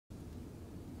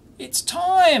It's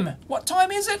time! What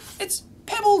time is it? It's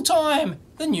Pebble Time!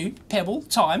 The new Pebble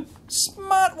Time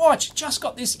Smartwatch. Just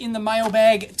got this in the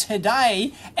mailbag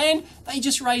today, and they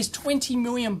just raised 20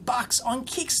 million bucks on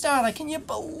Kickstarter. Can you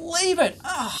believe it?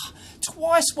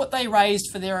 Twice what they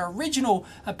raised for their original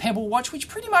Pebble Watch, which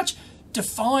pretty much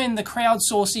defined the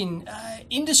crowdsourcing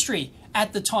industry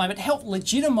at the time. It helped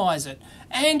legitimize it.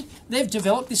 And they've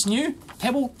developed this new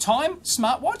Pebble Time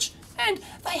Smartwatch, and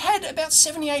they had about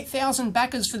 78,000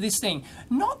 backers for this thing.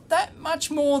 Not that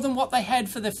much more than what they had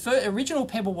for the original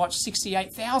Pebble Watch,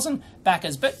 68,000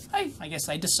 backers. But hey, I guess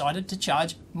they decided to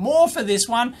charge more for this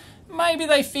one. Maybe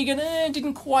they figured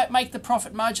didn't quite make the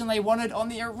profit margin they wanted on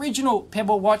the original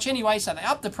Pebble Watch anyway, so they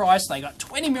upped the price. They got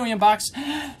 20 million bucks,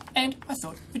 and I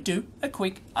thought we'd do a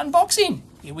quick unboxing.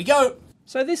 Here we go.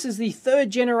 So this is the third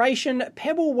generation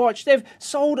Pebble Watch. They've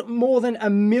sold more than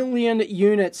 1 million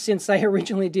units since they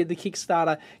originally did the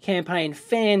Kickstarter campaign.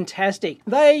 Fantastic.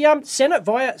 They sent it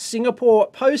via Singapore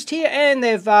Post here, and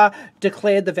they've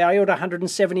declared the value at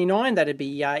 179. That'd be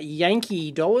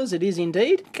Yankee dollars. It is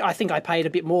indeed. I think I paid a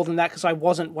bit more than that because I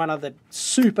wasn't one of the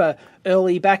super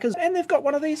early backers. And they've got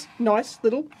one of these nice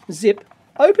little zip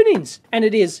openings. And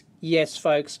it is, yes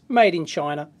folks, made in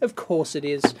China. Of course it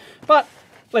is. But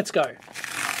let's go.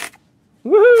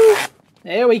 Woohoo!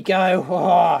 There we go.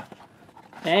 Oh.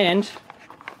 And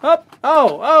up.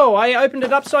 Oh, I opened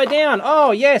it upside down.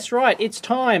 Oh, yes, right. It's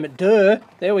time. Duh.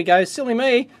 There we go. Silly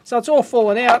me. So it's all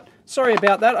fallen out. Sorry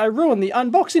about that. I ruined the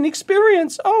unboxing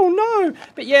experience. Oh, no.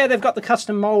 But yeah, they've got the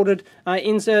custom molded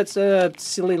inserts,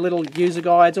 silly little user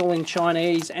guides, all in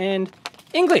Chinese and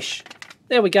English.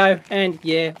 There we go. And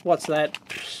yeah, what's that?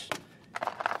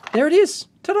 There it is.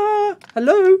 Ta-da!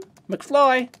 Hello.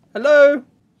 McFly, hello?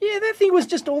 Yeah, that thing was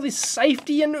just all this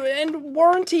safety and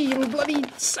warranty and bloody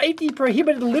safety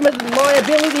prohibited limited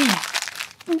liability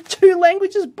 2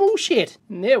 languages bullshit.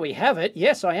 And there we have it.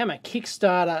 Yes, I am a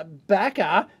Kickstarter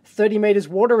backer. 30 meters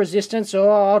water resistance. Oh,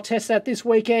 I'll test that this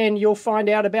weekend. You'll find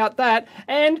out about that.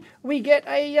 And we get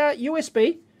a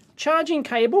USB charging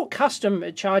cable, custom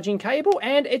charging cable,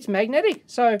 and it's magnetic.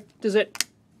 So does it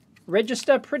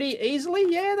register pretty easily?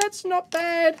 Yeah, that's not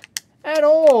bad at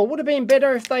all. Would have been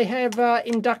better if they have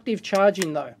inductive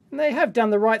charging though. And they have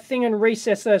done the right thing and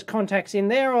recessed those contacts in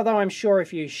there, although I'm sure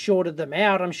if you shorted them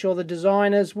out, I'm sure the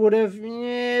designers would have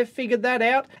figured that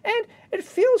out. And it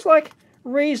feels like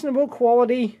reasonable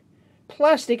quality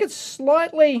plastic. It's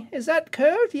slightly, is that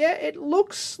curved? Yeah, it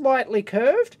looks slightly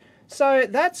curved. So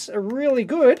that's really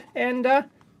good. And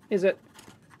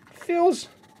feels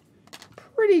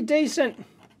pretty decent.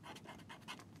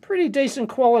 Pretty decent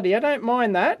quality. I don't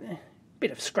mind that. Bit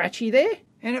of scratchy there.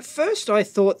 And at first I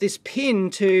thought this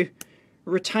pin to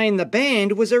retain the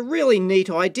band was a really neat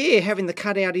idea, having the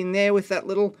cutout in there with that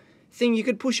little thing you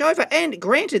could push over. And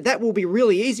granted, that will be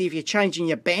really easy if you're changing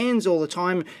your bands all the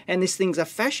time and this thing's a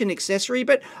fashion accessory,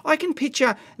 but I can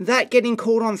picture that getting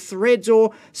caught on threads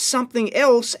or something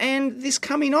else and this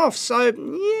coming off. So yeah,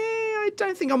 I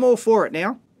don't think I'm all for it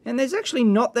now. And there's actually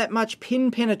not that much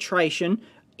pin penetration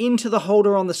into the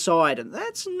holder on the side, and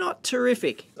that's not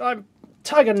terrific. I'm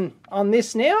tugging on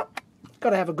this now. Got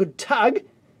to have a good tug,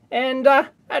 and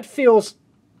that feels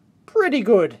pretty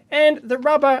good. And the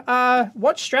rubber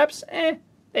watch straps,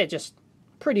 they're just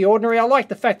pretty ordinary. I like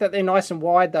the fact that they're nice and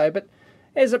wide though, but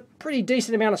there's a pretty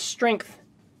decent amount of strength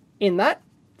in that,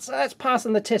 so that's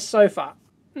passing the test so far.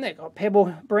 And they've got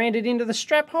Pebble branded into the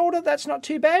strap holder. That's not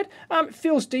too bad. It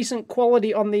feels decent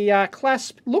quality on the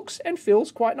clasp, looks and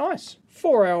feels quite nice.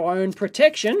 For our own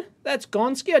protection, that's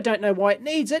Gonski. I don't know why it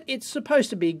needs it. It's supposed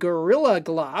to be Gorilla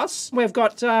Glass. We've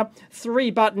got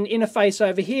 3-button interface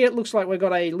over here. It looks like we've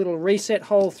got a little reset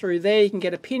hole through there. You can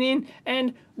get a pin in,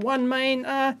 and one main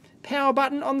power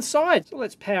button on the side. So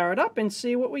let's power it up and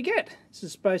see what we get. This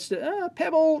is supposed to,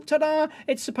 Pebble, ta-da!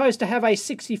 It's supposed to have a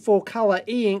 64 color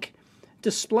e-ink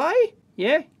display.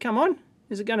 Yeah, come on.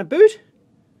 Is it going to boot?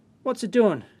 What's it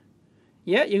doing?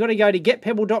 Yeah, you got to go to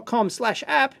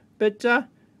getpebble.com/app. But, well,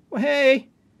 hey,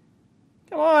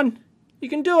 come on, you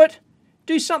can do it.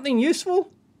 Do something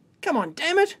useful. Come on,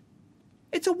 damn it.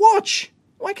 It's a watch.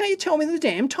 Why can't you tell me the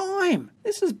damn time?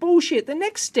 This is bullshit. The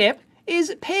next step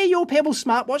is pair your Pebble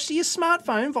smartwatch to your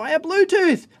smartphone via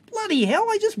Bluetooth. Bloody hell,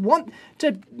 I just want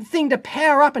the thing to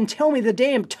power up and tell me the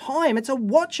damn time. It's a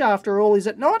watch after all, is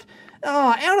it not?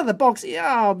 Oh, out of the box.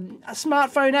 Oh, a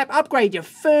smartphone app. Upgrade your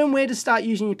firmware to start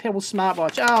using your Pebble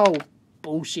smartwatch. Oh,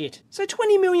 bullshit. So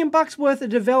 20 million bucks worth of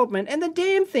development and the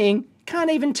damn thing can't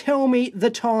even tell me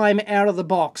the time out of the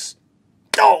box.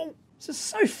 Oh! This is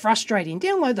so frustrating.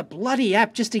 Download the bloody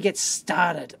app just to get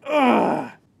started.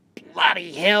 Ugh.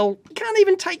 Bloody hell. You can't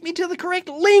even take me to the correct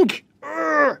link.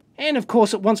 Ugh. And of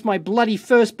course it wants my bloody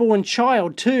firstborn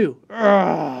child too.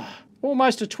 Ugh.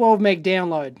 Almost a 12 meg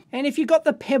download. And if you've got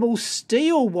the Pebble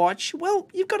Steel watch, well,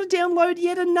 you've got to download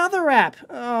yet another app.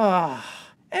 Ugh.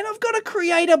 And I've got to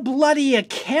create a bloody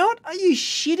account? Are you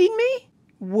shitting me?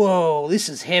 Whoa, this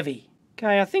is heavy.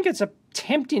 Okay, I think it's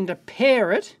attempting to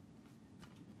pair it.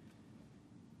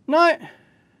 No,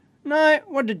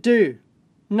 what did it do?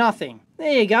 Nothing.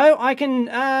 There you go. I can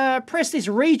press this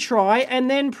retry and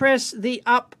then press the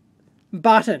up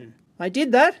button. I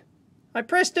did that. I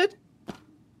pressed it.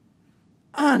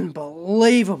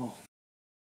 Unbelievable.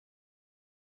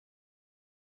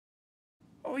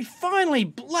 We finally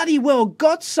bloody well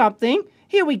got something.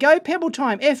 Here we go, Pebble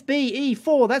Time,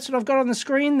 FBE4. That's what I've got on the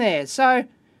screen there. So,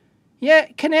 yeah,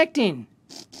 connecting.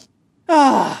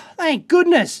 Ah, oh, thank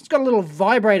goodness. It's got a little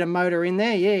vibrator motor in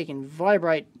there. Yeah, you can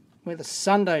vibrate where the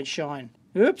sun don't shine.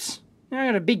 Oops. Now I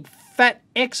got a big fat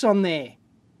X on there.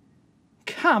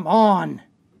 Come on.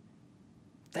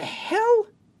 The hell?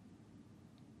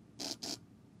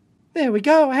 There we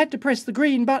go. I had to press the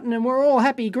green button and we're all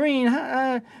happy green.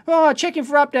 Checking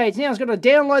for updates. Now it's got to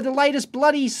download the latest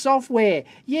bloody software.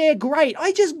 Yeah, great.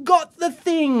 I just got the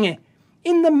thing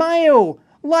in the mail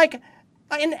like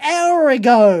an hour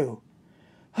ago.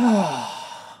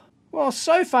 Well,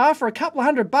 so far, for a couple of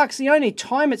 $100, the only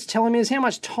time it's telling me is how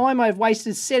much time I've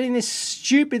wasted setting this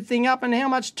stupid thing up and how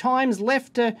much time's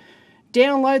left to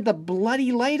download the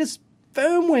bloody latest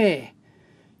firmware.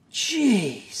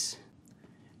 Jeez.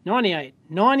 98,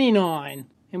 99,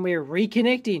 and we're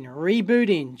reconnecting,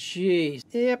 rebooting. Jeez.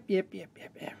 Yep.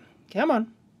 Come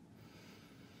on.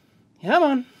 Come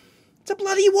on. It's a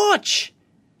bloody watch.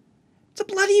 It's a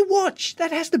bloody watch.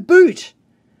 That has to boot.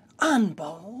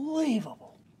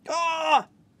 Unbelievable. Oh,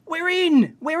 we're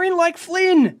in. We're in like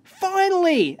Flynn.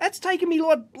 Finally. That's taken me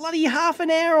like bloody half an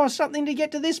hour or something to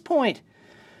get to this point.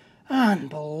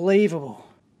 Unbelievable.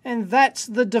 And that's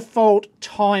the default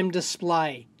time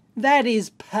display. That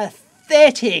is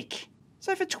pathetic.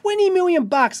 So for 20 million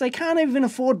bucks, they can't even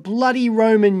afford bloody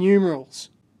Roman numerals.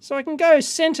 So I can go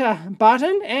center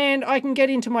button and I can get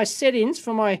into my settings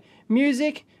for my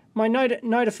music, my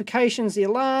notifications, the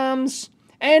alarms,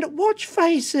 and watch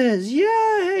faces.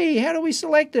 Yay! How do we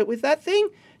select it with that thing?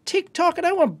 TikTok. I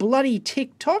don't want bloody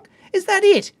TikTok. Is that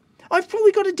it? I've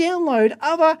probably got to download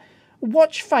other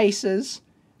watch faces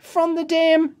from the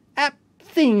damn app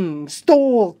thing,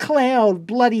 store, cloud,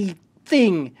 bloody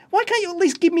thing. Why can't you at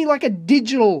least give me like a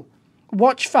digital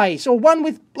watch face or one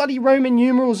with bloody Roman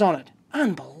numerals on it?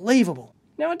 Unbelievable.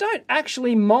 Now I don't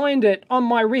actually mind it on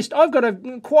my wrist. I've got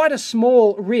quite a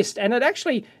small wrist and it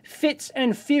actually fits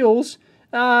and feels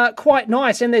quite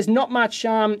nice, and there's not much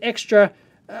extra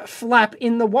flap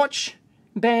in the watch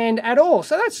band at all.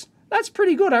 So that's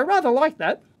pretty good. I rather like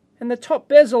that. And the top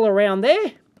bezel around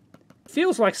there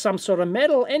feels like some sort of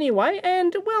metal anyway,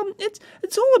 and well,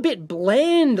 it's all a bit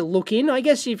bland looking. I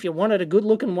guess if you wanted a good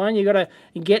looking one, you got to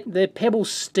get the Pebble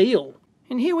Steel.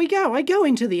 And here we go. I go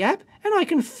into the app and I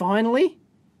can finally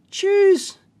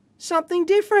choose something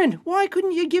different. Why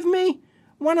couldn't you give me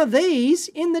one of these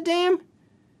in the damn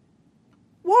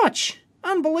watch?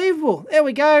 Unbelievable. There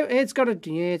we go. It's got to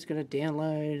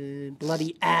download a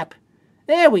bloody app.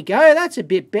 There we go. That's a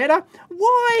bit better.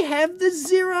 Why have the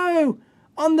 0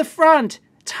 on the front?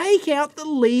 Take out the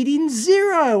leading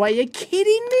 0. Are you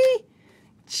kidding me?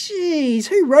 Jeez,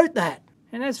 who wrote that?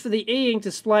 And as for the e-ink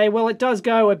display, well, it does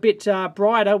go a bit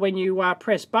brighter when you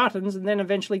press buttons and then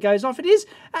eventually goes off. It is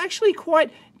actually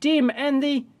quite dim, and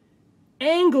the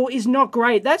angle is not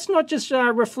great. That's not just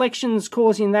reflections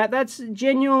causing that. That's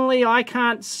genuinely, I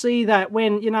can't see that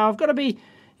when, you know, I've got to be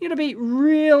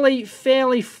really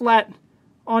fairly flat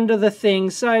onto the thing.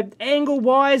 So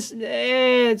angle-wise,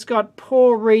 it's got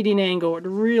poor reading angle. It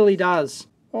really does.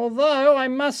 Although, I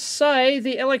must say,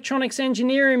 the electronics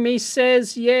engineer in me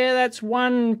says, yeah, that's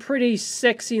one pretty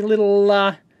sexy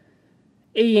little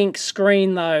e-ink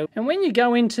screen, though. And when you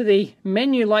go into the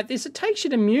menu like this, it takes you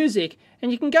to music,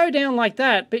 and you can go down like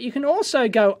that, but you can also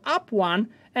go up one,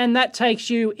 and that takes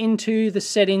you into the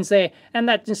settings there. And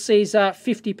that just sees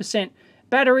 50%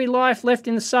 battery life left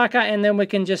in the sucker, and then we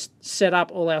can just set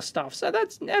up all our stuff. So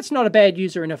that's not a bad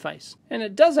user interface. And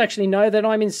it does actually know that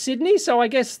I'm in Sydney, so I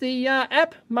guess the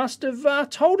app must have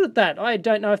told it that. I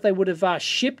don't know if they would have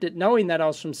shipped it knowing that I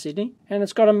was from Sydney. And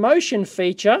it's got a motion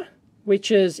feature,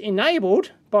 which is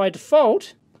enabled by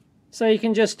default, so you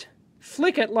can just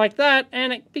flick it like that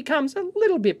and it becomes a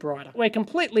little bit brighter. We're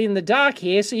completely in the dark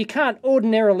here, so you can't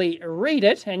ordinarily read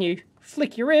it, and you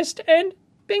flick your wrist and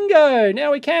bingo,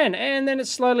 now we can, and then it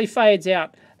slowly fades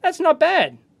out. That's not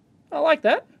bad. I like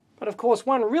that. But of course,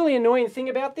 one really annoying thing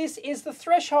about this is the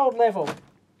threshold level.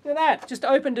 Look at that, just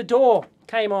opened a door,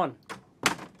 came on.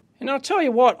 And I'll tell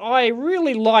you what, I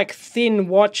really like thin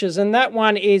watches, and that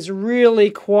one is really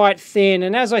quite thin.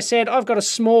 And as I said, I've got a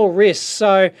small wrist,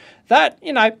 so that,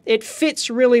 you know, it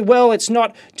fits really well. It's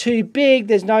not too big.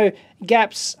 There's no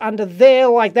gaps under there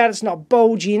like that. It's not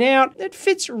bulging out. It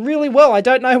fits really well. I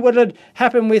don't know what would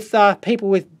happen with people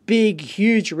with big,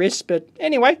 huge wrists, but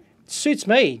anyway, suits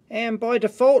me. And by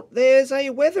default, there's a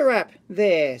weather app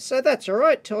there, so that's all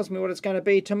right. Tells me what it's going to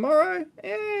be tomorrow.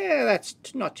 Yeah, that's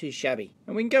not too shabby.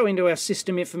 And we can go into our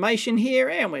system information here,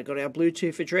 and we've got our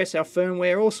Bluetooth address, our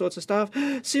firmware, all sorts of stuff.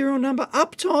 Serial number,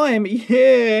 uptime,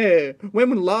 yeah. When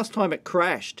was the last time it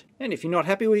crashed? And if you're not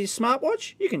happy with your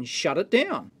smartwatch, you can shut it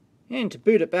down. And to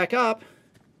boot it back up,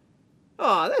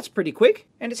 oh, that's pretty quick.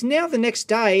 And it's now the next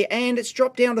day, and it's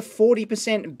dropped down to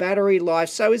 40% battery life.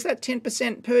 So is that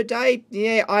 10% per day?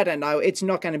 Yeah, I don't know. It's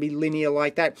not going to be linear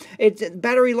like that. It's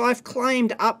battery life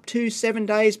claimed up to 7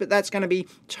 days, but that's going to be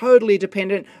totally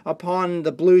dependent upon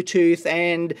the Bluetooth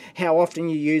and how often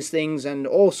you use things and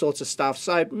all sorts of stuff.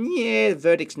 So yeah, the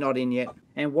verdict's not in yet.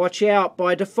 And watch out,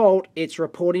 by default, it's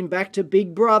reporting back to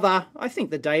Big Brother. I think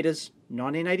the data's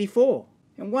 1984.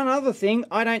 And one other thing,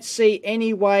 I don't see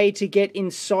any way to get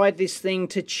inside this thing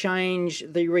to change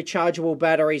the rechargeable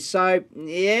battery. So,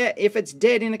 yeah, if it's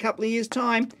dead in a couple of years'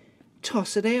 time,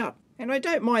 toss it out. And I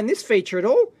don't mind this feature at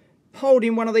all. Hold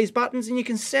in one of these buttons and you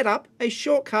can set up a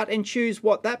shortcut and choose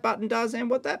what that button does and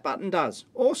what that button does.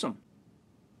 Awesome.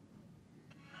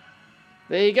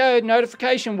 There you go,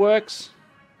 notification works.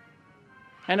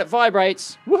 And it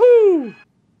vibrates. Woohoo!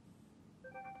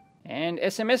 And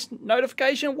SMS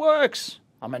notification works.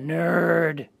 I'm a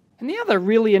nerd. And the other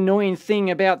really annoying thing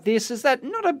about this is that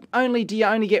not only do you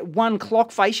only get one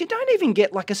clock face, you don't even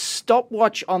get like a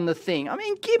stopwatch on the thing. I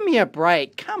mean, give me a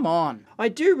break. Come on. I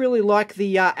do really like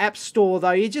the App Store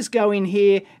though. You just go in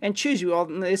here and choose, well,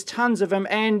 there's tons of them,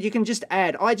 and you can just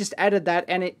add. I just added that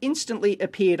and it instantly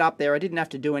appeared up there. I didn't have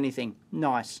to do anything.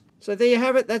 Nice. So there you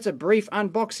have it. That's a brief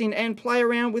unboxing and play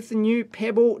around with the new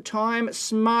Pebble Time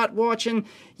Smartwatch. And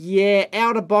yeah,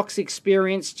 out-of-box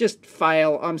experience, just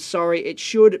fail. I'm sorry. It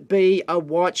should be a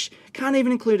watch. Can't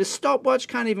even include a stopwatch.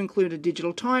 Can't even include a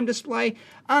digital time display.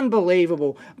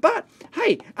 Unbelievable. But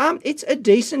hey, it's a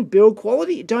decent build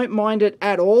quality. Don't mind it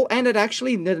at all. And it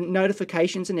actually, the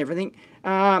notifications and everything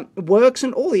works,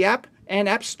 and all the app and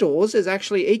app stores, there's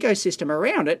actually ecosystem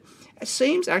around it. It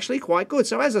seems actually quite good.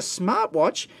 So as a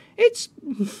smartwatch, it's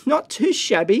not too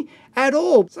shabby at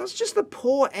all. So it's just the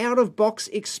poor out-of-box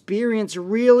experience,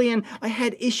 really, and I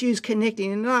had issues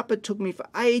connecting it up. It took me for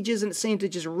ages, and it seemed to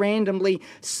just randomly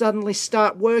suddenly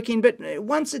start working, but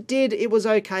once it did, it was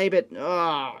okay, but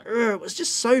it was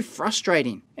just so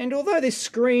frustrating. And although this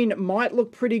screen might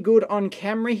look pretty good on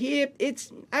camera here,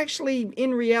 it's actually,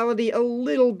 in reality, a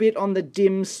little bit on the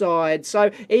dim side. So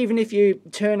even if you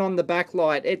turn on the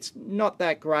backlight, it's not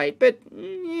that great, but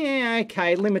yeah,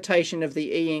 okay, limitation of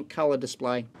the e-ink color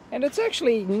display. And it's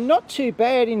actually not too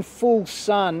bad in full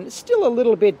sun. It's still a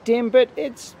little bit dim, but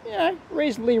it's, you know,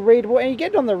 reasonably readable, and you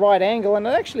get it on the right angle and it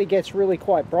actually gets really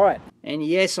quite bright. And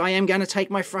yes, I am going to take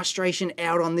my frustration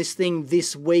out on this thing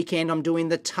this weekend. I'm doing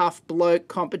the Tough Bloke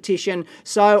competition,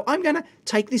 so I'm going to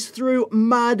take this through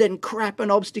mud and crap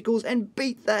and obstacles and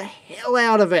beat the hell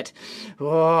out of it.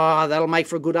 Oh, that'll make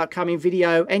for a good upcoming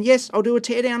video. And yes, I'll do a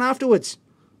teardown afterwards.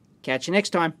 Catch you next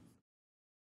time.